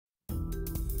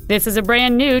This is a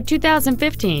brand new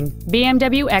 2015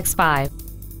 BMW X5.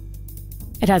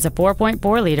 It has a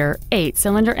 4.4-liter,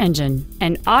 8-cylinder engine,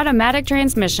 an automatic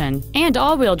transmission, and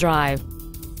all-wheel drive.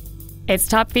 Its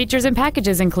top features and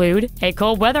packages include a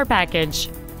cold weather package,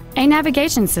 a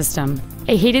navigation system,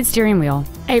 a heated steering wheel,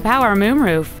 a power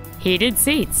moonroof, heated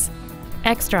seats,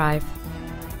 xDrive,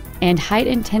 and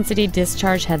high-intensity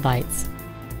discharge headlights.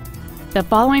 The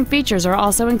following features are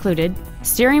also included: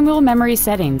 steering wheel memory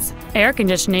settings, air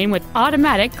conditioning with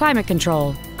automatic climate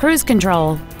control, cruise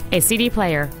control, a CD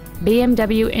player,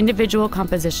 BMW individual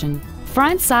composition,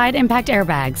 front side impact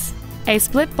airbags, a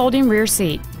split folding rear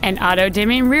seat, an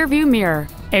auto-dimming rear view mirror,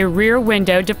 a rear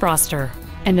window defroster,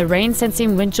 and the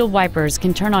rain-sensing windshield wipers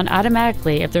can turn on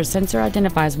automatically if their sensor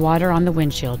identifies water on the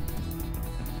windshield.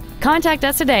 Contact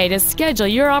us today to schedule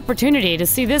your opportunity to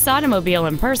see this automobile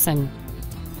in person.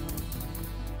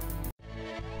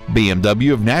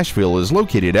 BMW of Nashville is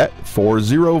located at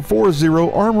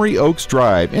 4040 Armory Oaks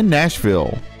Drive in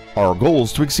Nashville. Our goal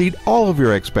is to exceed all of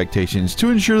your expectations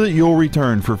to ensure that you'll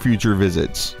return for future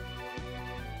visits.